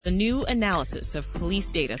A new analysis of police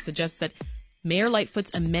data suggests that Mayor Lightfoot's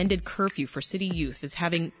amended curfew for city youth is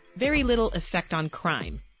having very little effect on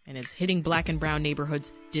crime and is hitting black and brown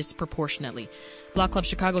neighborhoods disproportionately. Block Club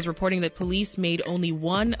Chicago is reporting that police made only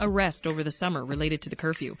one arrest over the summer related to the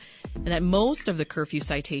curfew, and that most of the curfew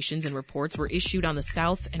citations and reports were issued on the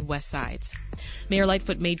south and west sides. Mayor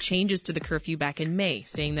Lightfoot made changes to the curfew back in May,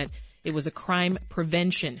 saying that it was a crime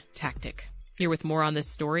prevention tactic. Here with more on this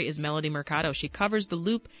story is Melody Mercado. She covers the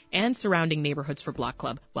Loop and surrounding neighborhoods for Block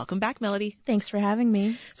Club. Welcome back, Melody. Thanks for having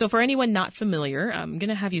me. So for anyone not familiar, I'm going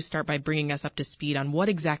to have you start by bringing us up to speed on what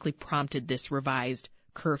exactly prompted this revised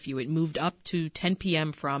curfew. It moved up to 10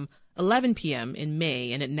 p.m. from 11 p.m. in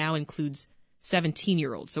May, and it now includes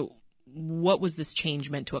 17-year-olds. So what was this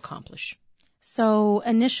change meant to accomplish? So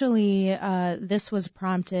initially, this was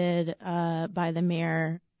prompted by the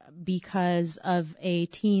mayor because of a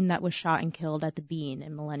teen that was shot and killed at the Bean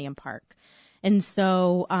in Millennium Park. And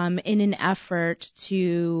so in an effort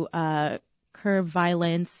to curb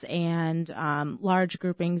violence and large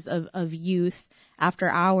groupings of youth after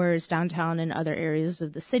hours downtown and other areas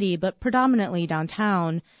of the city, but predominantly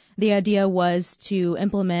downtown, the idea was to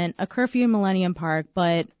implement a curfew in Millennium Park,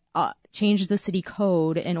 but change the city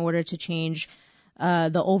code in order to change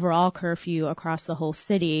the overall curfew across the whole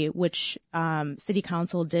city, which city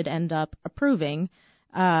council did end up approving,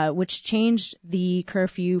 which changed the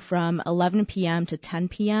curfew from 11 p.m. to 10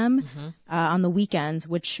 p.m. On the weekends,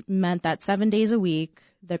 which meant that 7 days a week,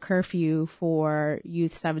 the curfew for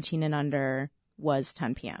youth 17 and under was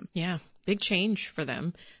 10 p.m. Yeah, big change for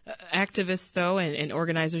them. Activists, though, and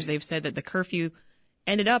organizers, they've said that the curfew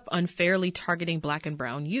ended up unfairly targeting black and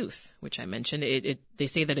brown youth, which I mentioned. They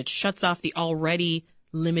say that it shuts off the already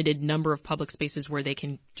limited number of public spaces where they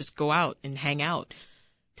can just go out and hang out.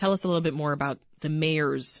 Tell us a little bit more about the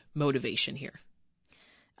mayor's motivation here.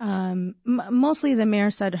 Mostly the mayor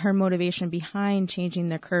said her motivation behind changing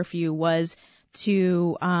the curfew was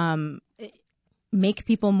to make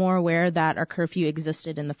people more aware that our curfew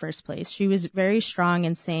existed in the first place. She was very strong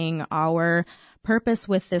in saying our purpose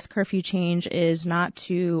with this curfew change is not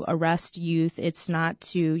to arrest youth. It's not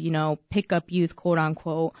to, pick up youth, quote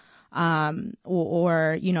unquote,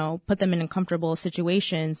 or, put them in uncomfortable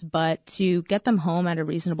situations, but to get them home at a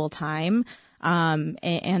reasonable time.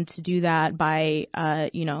 And to do that by,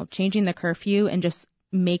 changing the curfew and just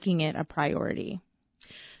making it a priority.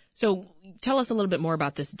 So tell us a little bit more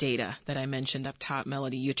about this data that I mentioned up top,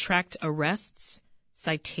 Melody. You tracked arrests,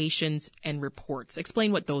 citations, and reports.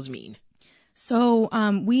 Explain what those mean. So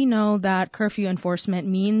we know that curfew enforcement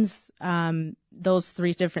means those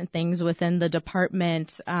three different things within the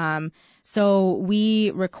department. So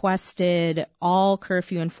we requested all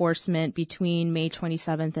curfew enforcement between May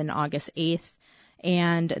 27th and August 8th.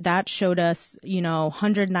 And that showed us,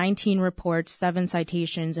 119 reports, 7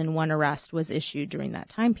 citations, and 1 arrest was issued during that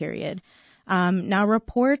time period. Now,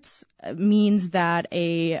 reports means that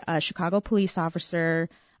a Chicago police officer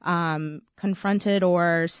confronted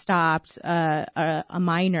or stopped a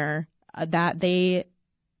minor that they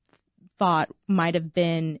thought might have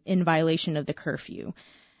been in violation of the curfew.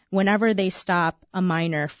 Whenever they stop a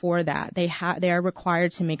minor for that, they are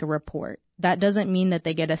required to make a report. That doesn't mean that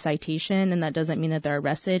they get a citation, and that doesn't mean that they're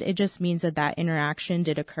arrested. It just means that interaction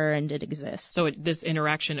did occur and did exist. So this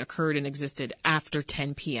interaction occurred and existed after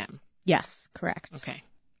 10 p.m.? Yes, correct. Okay.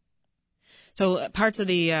 So parts of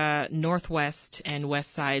the northwest and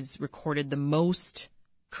west sides recorded the most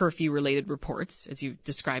curfew-related reports, as you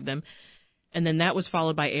described them. And then that was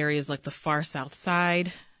followed by areas like the far south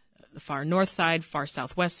side, the far north side, far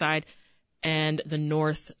southwest side, and the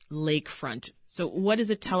north lakefront. So what does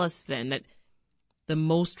it tell us then that the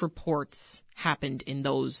most reports happened in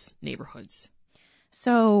those neighborhoods?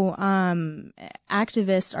 So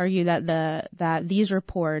activists argue that these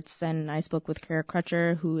reports, and I spoke with Kara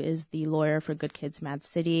Crutcher, who is the lawyer for Good Kids Mad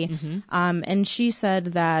City, and she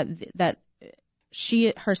said that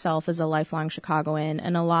she herself is a lifelong Chicagoan,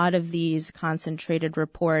 and a lot of these concentrated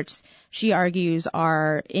reports, she argues,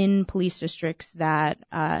 are in police districts that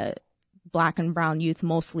black and brown youth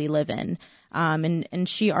mostly live in. And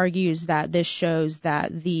she argues that this shows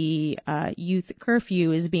that the youth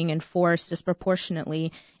curfew is being enforced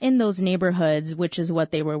disproportionately in those neighborhoods, which is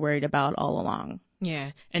what they were worried about all along.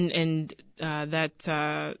 Yeah, and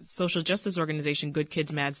that social justice organization, Good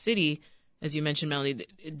Kids Mad City, as you mentioned, Melanie,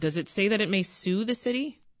 does it say that it may sue the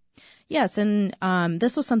city? Yes, and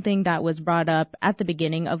this was something that was brought up at the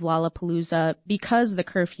beginning of Lollapalooza because the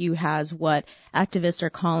curfew has what activists are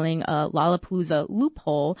calling a Lollapalooza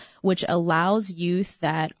loophole, which allows youth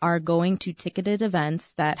that are going to ticketed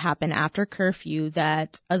events that happen after curfew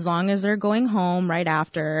that as long as they're going home right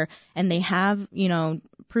after and they have,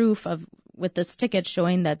 proof of with this ticket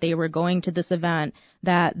showing that they were going to this event,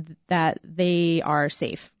 that they are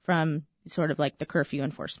safe from sort of like the curfew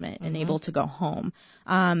enforcement and able to go home.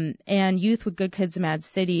 And Youth with Good Kids Mad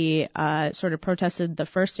City sort of protested the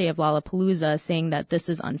first day of Lollapalooza, saying that this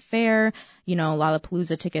is unfair. You know,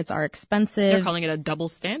 Lollapalooza tickets are expensive. They're calling it a double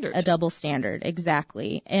standard. A double standard,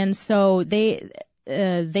 exactly. And so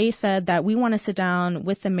they said that we want to sit down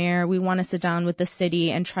with the mayor, we want to sit down with the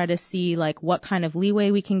city and try to see like what kind of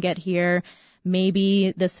leeway we can get here.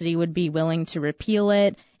 Maybe the city would be willing to repeal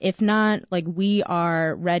it. If not, like we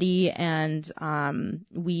are ready and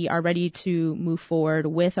we are ready to move forward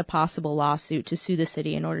with a possible lawsuit to sue the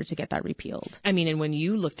city in order to get that repealed. I mean, and when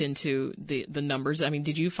you looked into the numbers, I mean,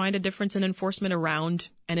 did you find a difference in enforcement around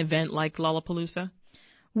an event like Lollapalooza?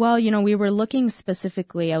 Well, you know, we were looking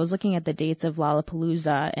specifically, I was looking at the dates of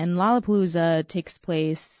Lollapalooza, and Lollapalooza takes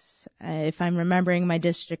place, if I'm remembering my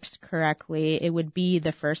districts correctly, it would be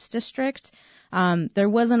the 1st district. There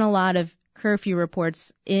wasn't a lot of curfew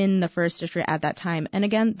reports in the 1st district at that time. And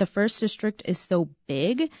again, the 1st district is so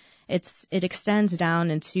big, it extends down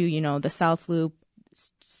into, you know, the South Loop,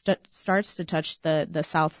 starts to touch the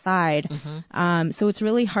South Side. So it's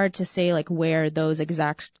really hard to say like where those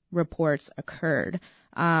exact reports occurred.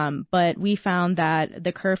 But we found that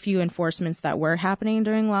the curfew enforcements that were happening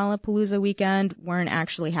during Lollapalooza weekend weren't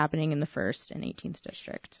actually happening in the 1st and 18th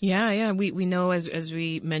district. Yeah. We know, as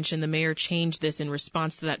we mentioned, the mayor changed this in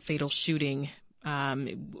response to that fatal shooting,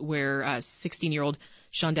 where 16-year-old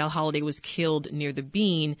Shondell Holiday was killed near the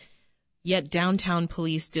Bean. Yet downtown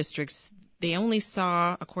police districts, they only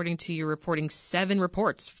saw, according to your reporting, 7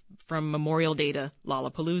 reports from Memorial Day to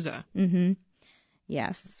Lollapalooza.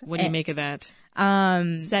 Yes. What do you make of that?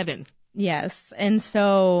 7. Yes. And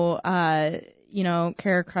so, you know,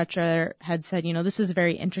 Kara Crutcher had said, you know, this is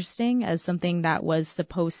very interesting as something that was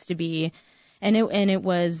supposed to be, and it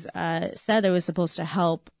was said it was supposed to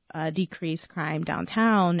help decrease crime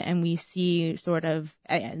downtown. And we see sort of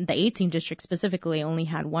the 18th district specifically only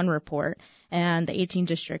had 1 report, and the 18th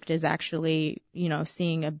district is actually, you know,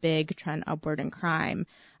 seeing a big trend upward in crime.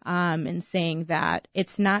 And saying that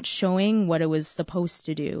it's not showing what it was supposed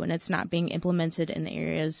to do, and it's not being implemented in the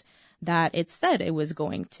areas that it said it was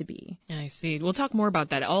going to be. I see. We'll talk more about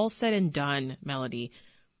that. All said and done, Melody,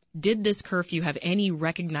 did this curfew have any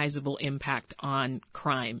recognizable impact on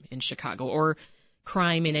crime in Chicago or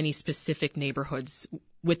crime in any specific neighborhoods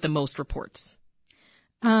with the most reports?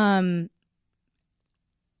 I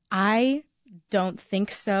don't think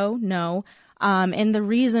so, no. And the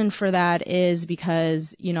reason for that is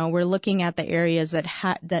because, you know, we're looking at the areas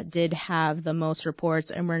that did have the most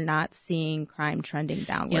reports, and we're not seeing crime trending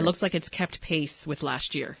downwards. Yeah, it looks like it's kept pace with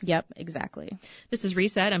last year. Yep, exactly. This is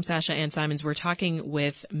Reset. I'm Sasha Ann Simons. We're talking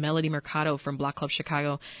with Melody Mercado from Block Club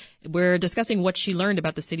Chicago. We're discussing what she learned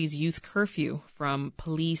about the city's youth curfew from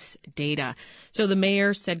police data. So the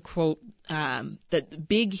mayor said, quote, that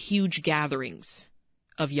big, huge gatherings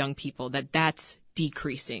of young people, that's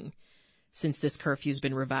decreasing since this curfew's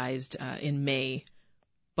been revised in May.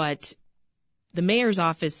 But the mayor's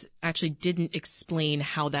office actually didn't explain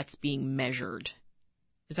how that's being measured.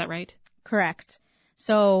 Is that right? Correct.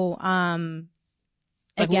 So,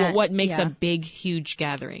 again, what makes a big, huge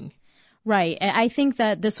gathering? Right. I think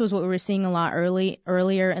that this was what we were seeing a lot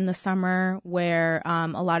earlier in the summer, where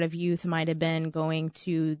a lot of youth might have been going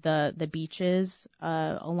to the beaches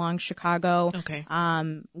along Chicago, okay.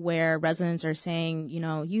 Where residents are saying, you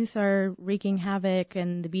know, youth are wreaking havoc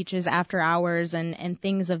in the beaches after hours and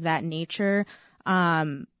things of that nature.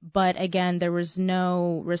 But again, there was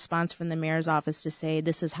no response from the mayor's office to say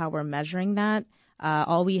this is how we're measuring that.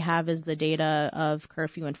 All we have is the data of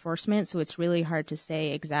curfew enforcement, so it's really hard to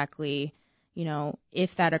say exactly, you know,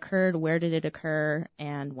 if that occurred, where did it occur,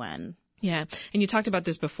 and when. Yeah, and you talked about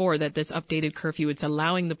this before, that this updated curfew, it's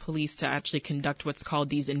allowing the police to actually conduct what's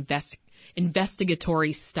called these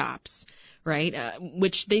investigatory stops, right,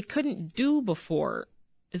 which they couldn't do before.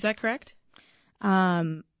 Is that correct?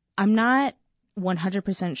 I'm not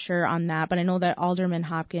 100% sure on that, but I know that Alderman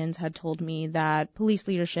Hopkins had told me that police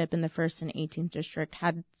leadership in the 1st and 18th district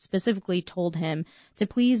had specifically told him to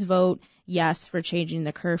please vote yes for changing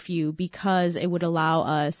the curfew, because it would allow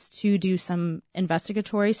us to do some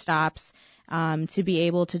investigatory stops, to be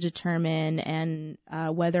able to determine and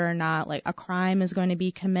whether or not like a crime is going to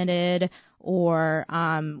be committed, or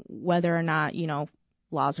whether or not, you know,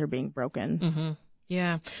 laws are being broken. Mm-hmm.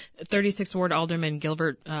 Yeah. 36th Ward Alderman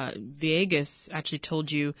Gilbert Villegas actually told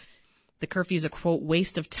you the curfew is a, quote,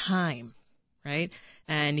 waste of time, right?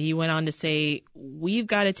 And he went on to say, we've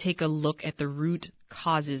got to take a look at the root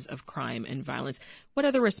causes of crime and violence. What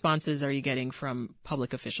other responses are you getting from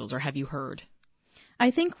public officials, or have you heard?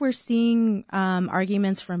 I think we're seeing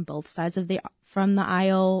arguments from both sides of the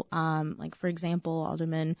aisle. Like, for example,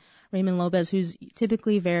 Alderman Raymond Lopez, who's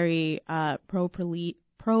typically very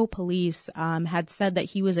pro-police, had said that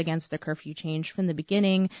he was against the curfew change from the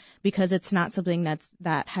beginning because it's not something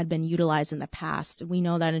that had been utilized in the past. We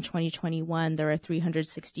know that in 2021 there were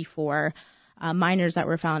 364 minors that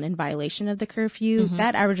were found in violation of the curfew. Mm-hmm.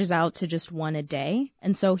 That averages out to just one a day.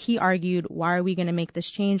 And so he argued, why are we going to make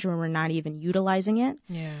this change when we're not even utilizing it?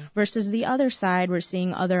 Yeah. Versus the other side, we're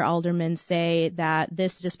seeing other aldermen say that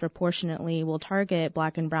this disproportionately will target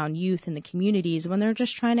Black and brown youth in the communities when they're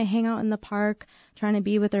just trying to hang out in the park, trying to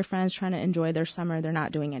be with their friends, trying to enjoy their summer. They're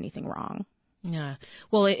not doing anything wrong. Yeah.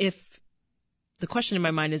 Well, if the question in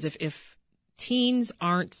my mind is if teens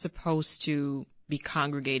aren't supposed to be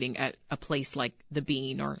congregating at a place like the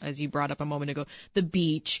Bean, or as you brought up a moment ago, the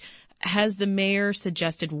beach, has the mayor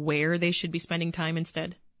suggested where they should be spending time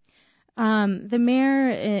instead? The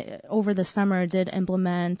mayor over the summer did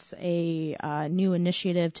implement a new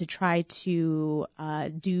initiative to try to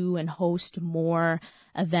do and host more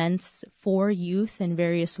events for youth in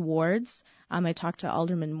various wards. I talked to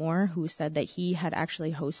Alderman Moore, who said that he had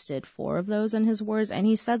actually hosted 4 of those in his wards, and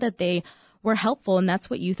he said that they were helpful, and that's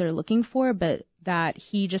what youth are looking for, but that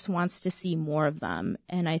he just wants to see more of them.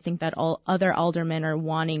 And I think that all other aldermen are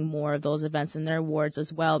wanting more of those events in their wards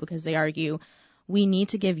as well, because they argue we need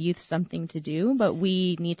to give youth something to do, but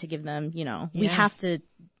we need to give them, we have to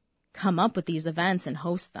come up with these events and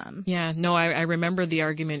host them. Yeah, no, I remember the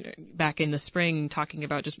argument back in the spring talking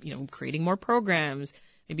about just, creating more programs,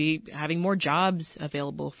 maybe having more jobs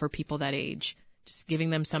available for people that age, just giving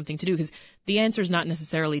them something to do. Because the answer is not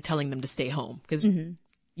necessarily telling them to stay home, because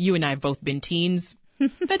you and I have both been teens.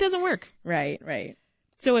 That doesn't work. Right.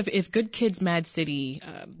 So if Good Kids Mad City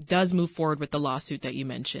does move forward with the lawsuit that you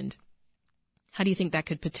mentioned, how do you think that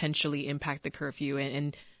could potentially impact the curfew,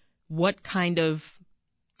 and what kind of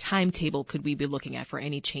timetable could we be looking at for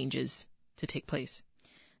any changes to take place?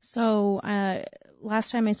 So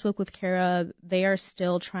last time I spoke with Kara, they are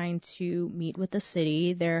still trying to meet with the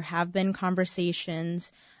city. There have been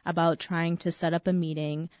conversations about trying to set up a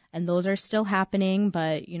meeting, and those are still happening,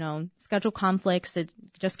 but, schedule conflicts,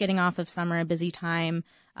 just getting off of summer, a busy time,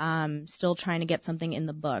 still trying to get something in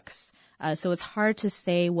the books. So it's hard to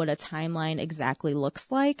say what a timeline exactly looks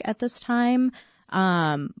like at this time.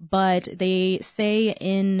 But they say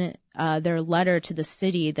in their letter to the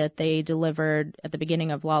city that they delivered at the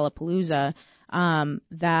beginning of Lollapalooza,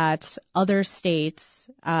 that other states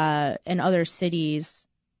and other cities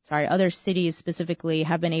specifically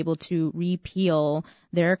have been able to repeal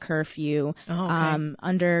their curfew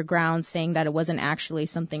underground, saying that it wasn't actually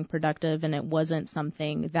something productive and it wasn't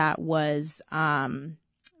something that was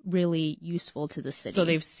really useful to the city. So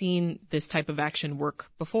they've seen this type of action work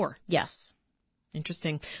before? Yes.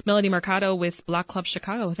 Interesting. Melody Mercado with Block Club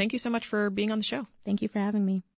Chicago, thank you so much for being on the show. Thank you for having me.